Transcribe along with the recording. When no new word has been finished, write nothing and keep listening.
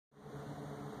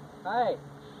Hi,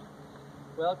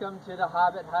 welcome to the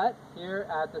Hobbit Hut here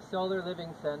at the Solar Living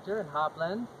Center in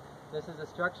Hopland. This is a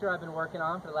structure I've been working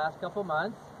on for the last couple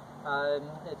months.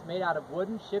 It's made out of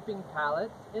wooden shipping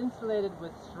pallets, insulated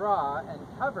with straw, and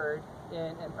covered in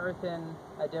an earthen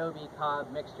adobe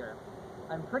cob mixture.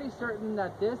 I'm pretty certain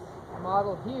that this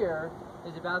model here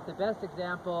is about the best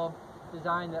example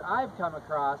design that I've come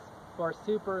across for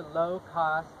super low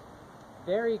cost,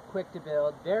 very quick to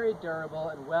build, very durable,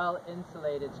 and well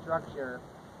insulated structure.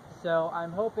 So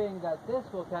I'm hoping that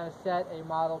this will kind of set a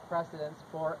model precedence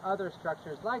for other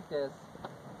structures like this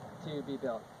to be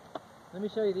built. Let me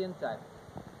show you the inside.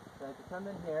 So if you come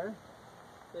in here,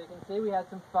 so you can see we had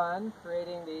some fun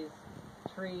creating these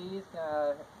trees,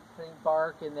 putting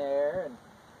bark in there,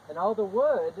 and all the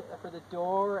wood for the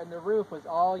door and the roof was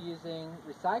all using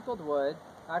recycled wood,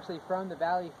 actually from the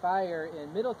Valley Fire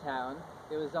in Middletown.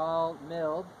 It was all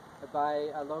milled by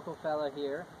a local fella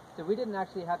here. So we didn't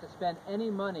actually have to spend any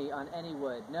money on any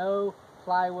wood. No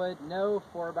plywood, no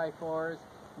 4x4s,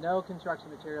 no construction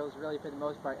materials really for the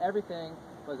most part. Everything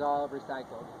was all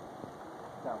recycled.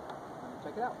 So,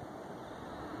 check it out.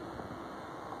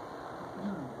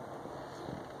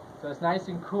 So it's nice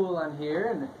and cool on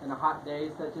here in a hot day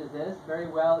such as this. Very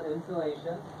well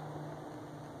insulation.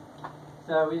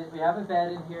 So we have a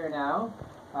bed in here now.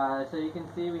 So you can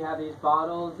see we have these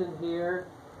bottles in here.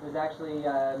 There's actually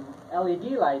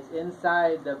LED lights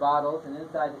inside the bottles and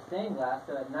inside the stained glass.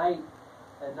 So at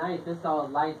night this all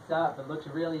lights up. It looks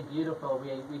really beautiful.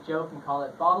 We joke and call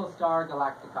it Bottle Star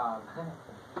Galacticov.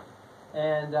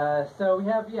 And so we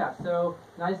have, so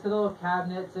nice little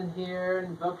cabinets in here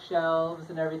and bookshelves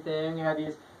and everything. We have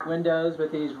these windows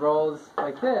with these rolls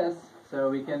like this, so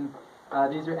we can,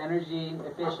 these are energy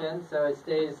efficient, so it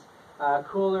stays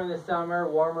cooler in the summer,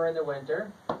 warmer in the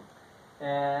winter.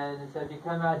 And so if you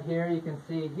come out here, you can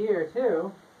see here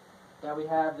too that we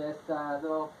have this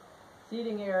little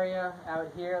seating area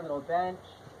out here, a little bench.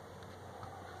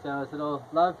 So it's a little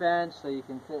love bench, so you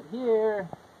can sit here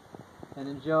and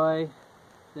enjoy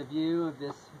the view of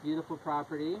this beautiful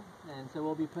property. And so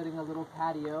we'll be putting a little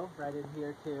patio right in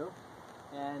here too.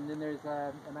 And then there's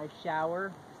a nice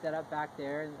shower set up back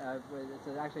there.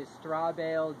 It's actually a straw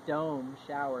bale dome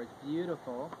shower. It's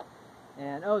beautiful.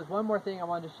 And oh, there's one more thing I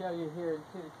wanted to show you here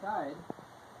to the side.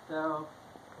 So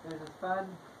there's this fun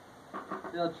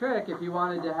little trick. If you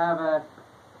wanted to have a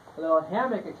little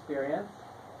hammock experience,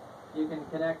 you can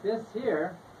connect this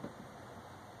here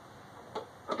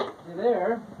to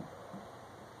there,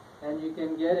 and you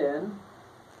can get in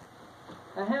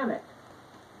a hammock.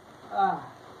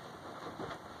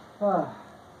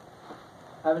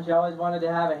 Haven't you always wanted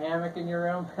to have a hammock in your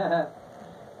room?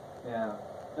 Yeah.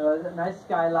 So it's a nice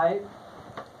skylight,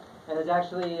 and it's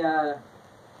actually a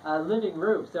living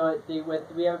roof. So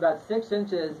we have about 6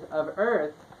 inches of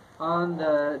earth on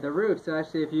the roof. So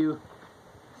actually, if you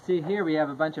see here, we have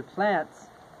a bunch of plants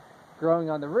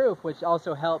growing on the roof, which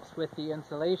also helps with the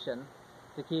insulation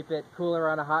to keep it cooler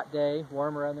on a hot day,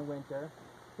 warmer in the winter.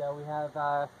 So we have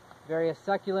various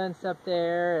succulents up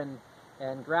there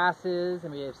and grasses,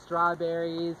 and we have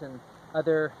strawberries and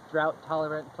other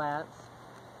drought-tolerant plants.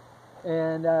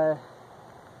 And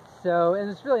and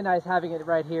it's really nice having it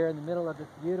right here in the middle of this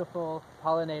beautiful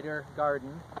pollinator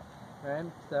garden. Right?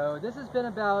 So this has been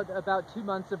about 2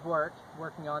 months of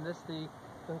working on this. The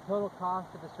total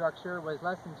cost of the structure was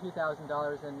less than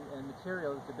 $2,000 in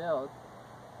materials to build.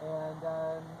 And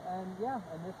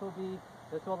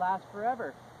this will last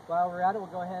forever. While we're at it, we'll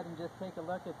go ahead and just take a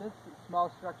look at this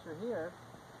small structure here.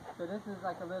 So this is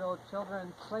like a little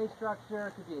children's play structure.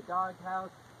 It could be a dog house.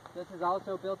 This is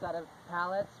also built out of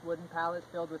pallets, wooden pallets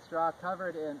filled with straw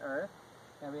covered in earth.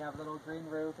 And we have a little green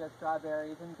roof, has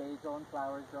strawberries and basil and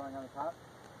flowers growing on the top.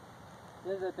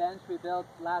 This is a bench we built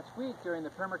last week during the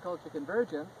permaculture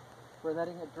convergence. We're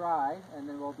letting it dry, and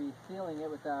then we'll be sealing it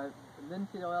with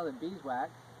linseed oil and beeswax.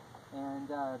 And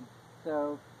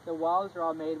so the walls are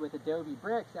all made with adobe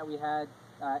bricks that we had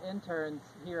interns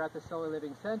here at the Solar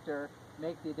Living Center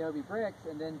make the adobe bricks,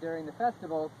 and then during the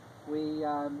festival we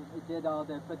did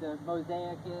put the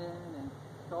mosaic in and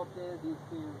sculpted these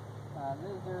 2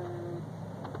 lizards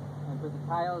and put the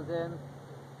tiles in.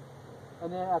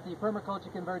 And then at the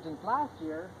permaculture convergence last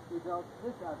year, we built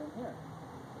this oven here.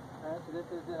 So this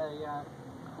is a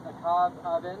cob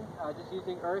oven, just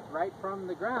using earth right from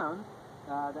the ground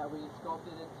that we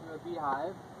sculpted into a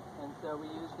beehive. And so we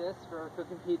use this for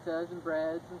cooking pizzas and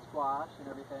breads and squash and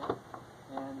everything.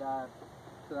 And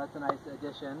so that's a nice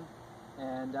addition.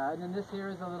 And then this here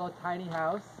is a little tiny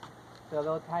house. So a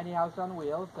little tiny house on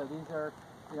wheels. So these are,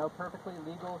 perfectly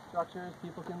legal structures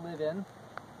people can live in.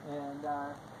 And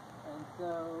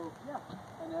so, yeah.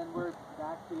 And then we're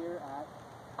back here at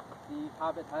the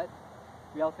Hobbit Hut.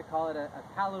 We also call it a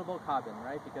palatable cobin,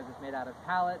 right? Because it's made out of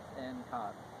pallets and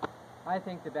cobs. I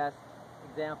think the best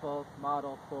example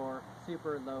model for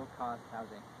super low cost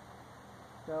housing.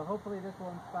 So hopefully this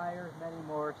will inspire many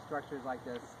more structures like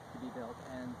this to be built.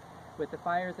 And with the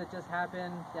fires that just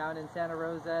happened down in Santa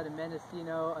Rosa and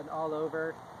Mendocino and all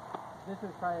over, this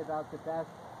is probably about the best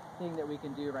thing that we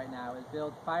can do right now, is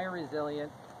build fire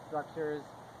resilient structures,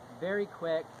 very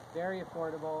quick, very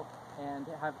affordable, and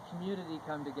have community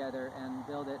come together and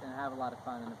build it and have a lot of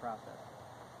fun in the process.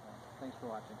 So, thanks for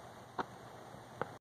watching.